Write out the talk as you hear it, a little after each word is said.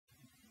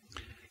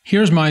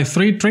Here's my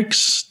 3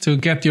 tricks to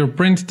get your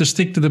print to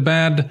stick to the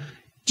bed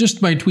just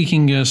by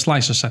tweaking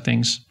slicer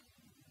settings.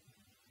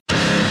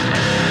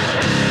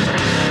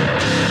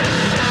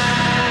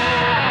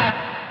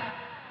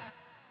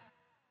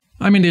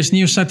 I'm in this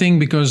new setting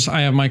because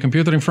I have my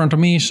computer in front of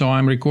me, so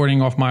I'm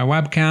recording off my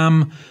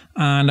webcam,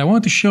 and I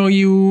want to show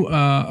you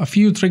a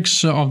few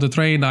tricks of the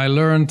trade I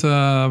learned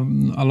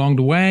along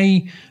the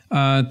way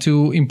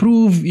to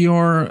improve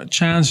your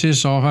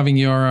chances of having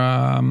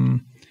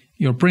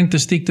your print to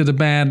stick to the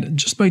bed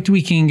just by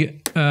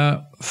tweaking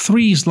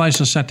 3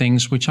 slicer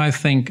settings, which I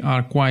think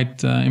are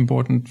quite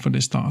important for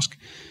this task.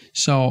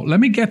 So let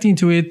me get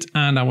into it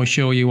and I will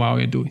show you how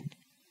I do it.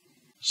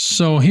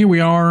 So here we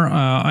are.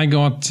 I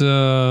got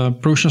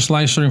Prusa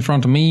Slicer in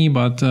front of me,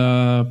 but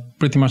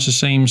pretty much the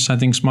same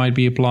settings might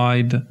be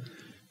applied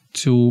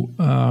to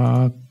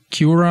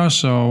Cura,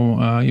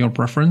 so your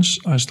preference.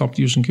 I stopped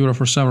using Cura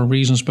for several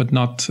reasons, but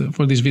not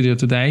for this video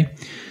today.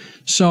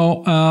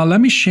 So let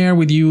me share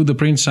with you the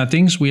print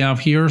settings we have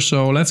here.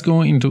 So let's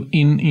go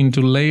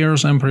into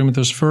layers and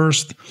perimeters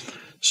first.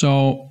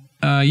 So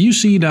you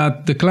see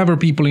that the clever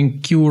people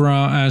in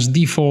Cura has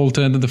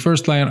defaulted the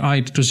first layer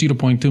height to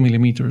 0.2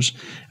 millimeters.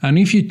 And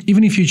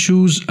even if you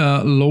choose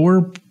a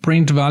lower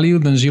print value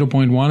than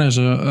 0.1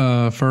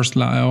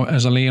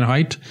 as a layer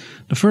height,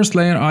 the first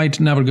layer height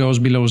never goes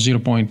below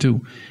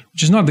 0.2,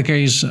 which is not the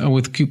case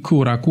with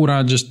Cura.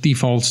 Cura just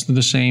defaults to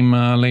the same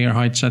layer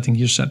height setting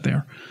you set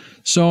there.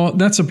 So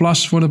that's a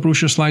plus for the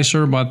Prusa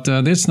Slicer, but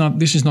this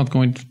is not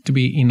going to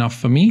be enough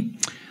for me.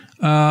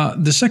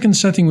 The second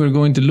setting we're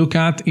going to look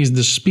at is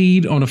the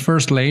speed of the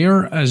first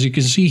layer. As you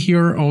can see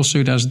here,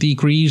 also it has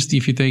decreased.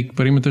 If you take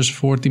perimeters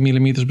 40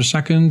 millimeters per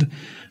second,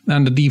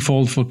 then the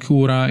default for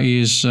Cura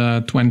is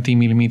 20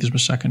 millimeters per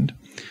second.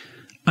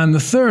 And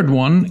the third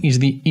one is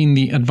in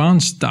the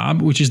advanced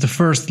tab, which is the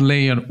first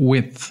layer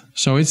width.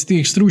 So it's the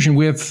extrusion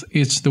width.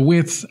 It's the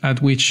width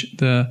at which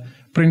the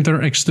printer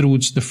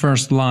extrudes the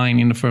first line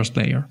in the first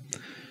layer.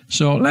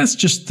 So let's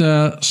just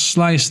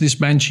slice this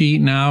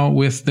benchy now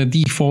with the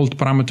default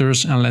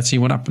parameters and let's see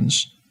what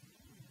happens.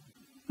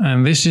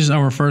 And this is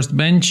our first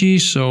benchy,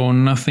 so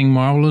nothing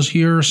marvelous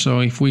here.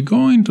 So if we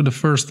go into the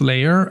first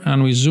layer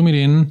and we zoom it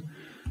in,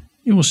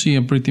 you will see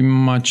a pretty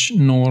much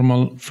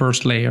normal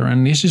first layer.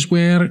 And this is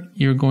where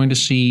you're going to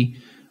see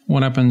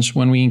what happens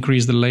when we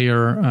increase the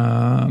layer,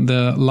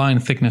 the line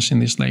thickness in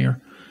this layer.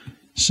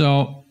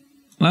 So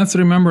let's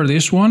remember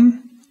this one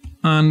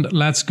and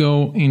let's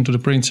go into the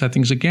print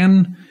settings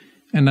again.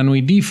 And then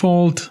we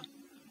default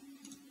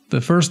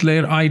the first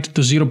layer height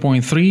to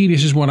 0.3.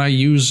 This is what I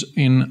use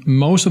in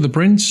most of the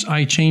prints.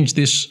 I change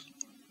this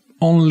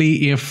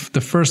only if the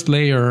first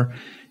layer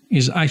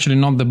is actually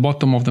not the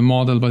bottom of the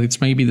model, but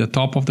it's maybe the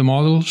top of the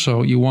model.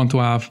 So you want to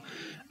have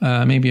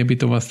maybe a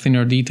bit of a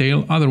thinner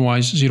detail.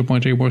 Otherwise,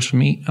 0.3 works for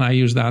me. And I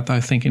use that,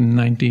 I think, in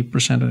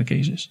 90% of the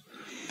cases.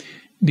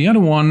 The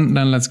other one,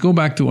 then let's go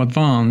back to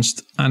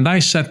advanced. And I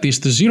set this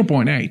to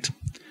 0.8.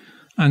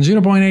 And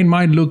 0.8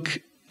 might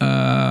look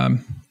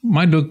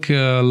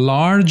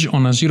large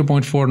on a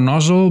 0.4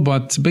 nozzle,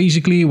 but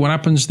basically what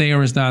happens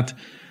there is that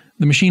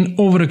the machine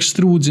over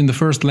extrudes in the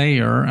first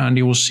layer and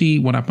you will see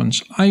what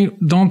happens. I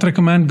don't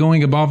recommend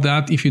going above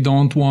that if you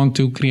don't want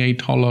to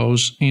create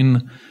hollows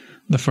in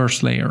the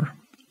first layer.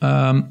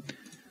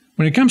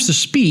 When it comes to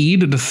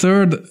speed, the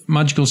third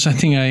magical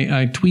setting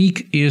I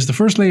tweak is the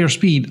first layer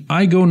speed.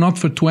 I go not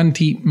for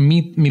 20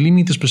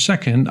 millimeters per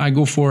second, I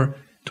go for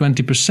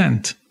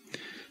 20%.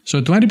 So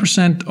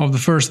 20% of the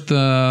first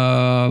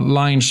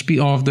line speed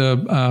of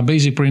the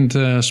basic print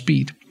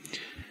speed.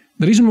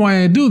 The reason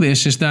why I do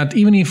this is that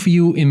even if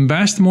you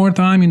invest more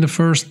time in the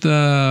first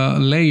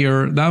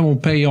layer, that will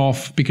pay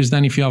off, because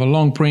then if you have a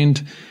long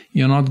print,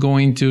 you're not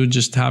going to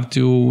just have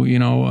to,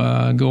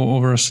 go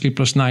over a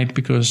sleepless night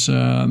because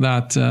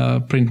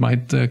that print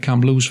might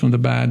come loose from the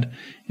bed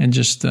and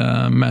just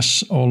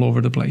mess all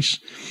over the place.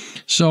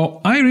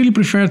 So I really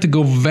prefer to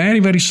go very,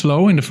 very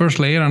slow in the first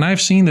layer, and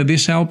I've seen that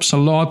this helps a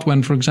lot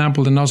when, for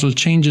example, the nozzle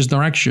changes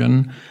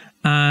direction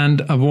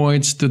and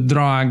avoids to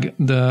drag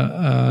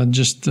the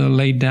just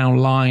laid down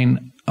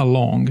line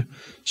along.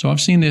 So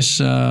I've seen this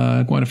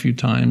quite a few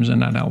times,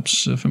 and that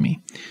helps for me.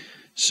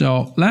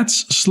 So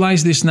let's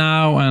slice this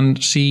now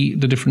and see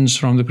the difference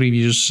from the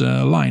previous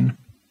line.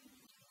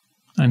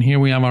 And here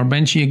we have our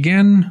benchy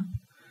again.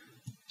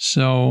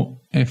 So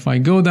if I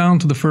go down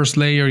to the first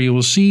layer, you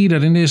will see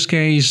that in this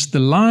case, the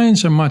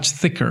lines are much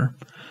thicker.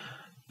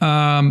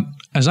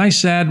 As I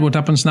said, what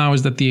happens now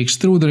is that the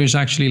extruder is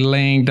actually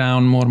laying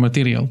down more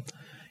material.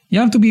 You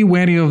have to be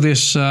wary of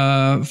this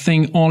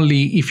thing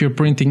only if you're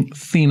printing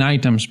thin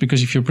items,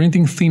 because if you're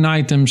printing thin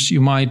items, you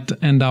might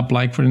end up,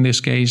 like in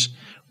this case,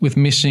 with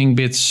missing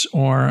bits,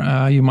 or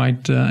you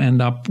might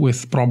end up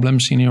with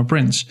problems in your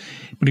prints.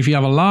 But if you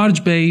have a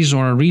large base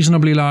or a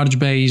reasonably large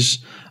base,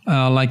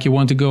 like you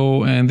want to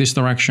go in this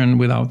direction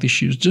without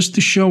issues. Just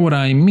to show what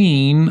I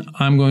mean,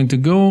 I'm going to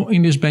go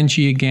in this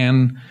benchy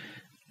again,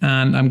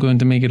 and I'm going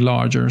to make it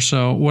larger.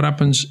 So what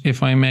happens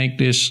if I make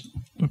this,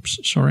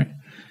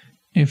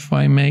 if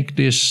I make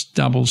this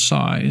double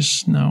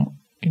size? Now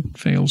it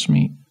fails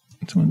me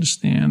to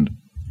understand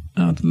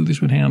how to do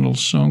this with handles.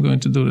 So I'm going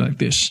to do it like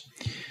this.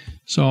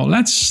 So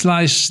let's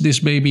slice this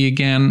baby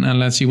again and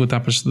let's see what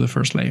happens to the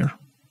first layer.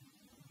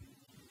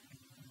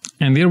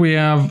 And here we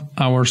have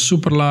our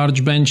super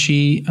large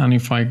benchy, and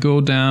if I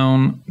go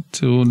down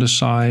to the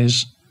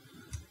size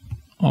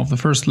of the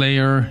first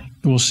layer,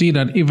 you will see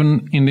that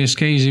even in this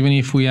case, even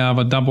if we have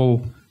a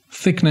double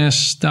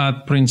thickness,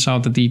 that prints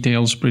out the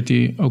details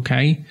pretty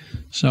okay.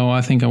 So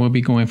I think I will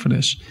be going for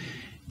this.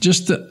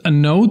 Just a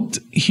note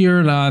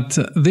here that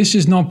this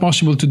is not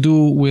possible to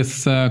do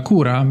with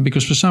Cura,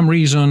 because for some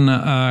reason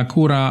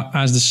Cura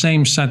has the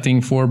same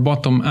setting for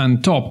bottom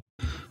and top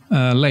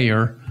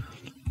layer.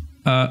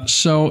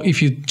 So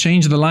if you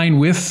change the line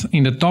width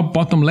in the top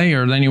bottom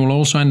layer, then you will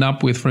also end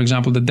up with, for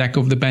example, the deck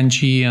of the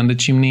benchy and the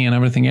chimney and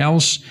everything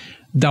else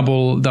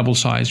double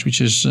size,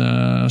 which is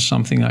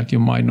something that you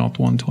might not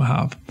want to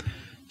have.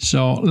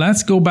 So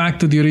let's go back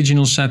to the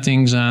original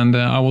settings, and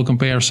I will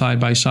compare side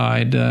by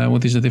side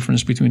what is the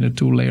difference between the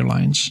two layer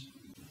lines.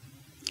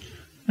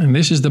 And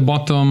this is the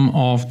bottom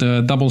of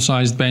the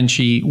double-sized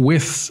benchy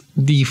with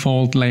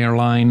default layer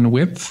line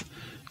width.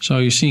 So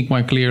you see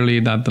quite clearly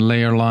that the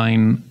layer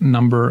line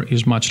number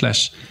is much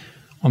less.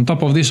 On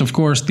top of this, of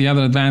course, the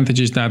other advantage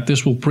is that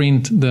this will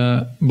print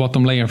the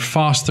bottom layer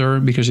faster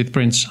because it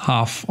prints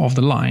half of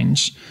the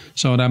lines.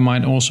 So that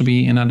might also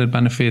be another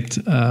benefit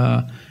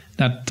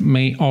that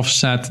may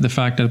offset the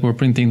fact that we're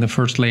printing the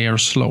first layer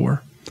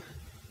slower.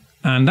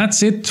 And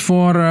that's it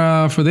for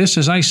this.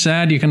 As I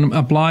said, you can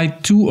apply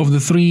 2 of the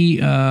 3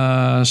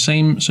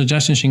 same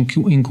suggestions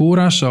in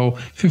Cura, so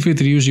feel free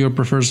to use your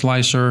preferred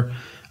slicer.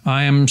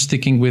 I am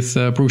sticking with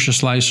Prusa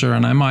slicer,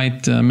 and I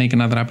might make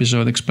another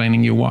episode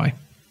explaining you why.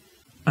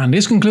 And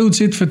this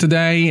concludes it for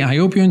today. I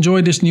hope you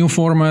enjoyed this new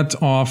format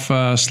of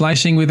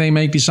slicing with a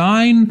Make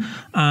Design.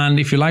 And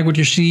if you like what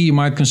you see, you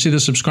might consider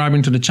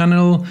subscribing to the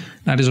channel.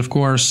 That is, of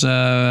course,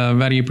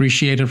 very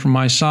appreciated from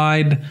my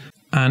side.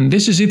 And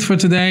this is it for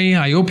today.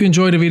 I hope you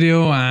enjoyed the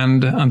video,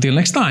 and until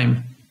next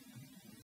time.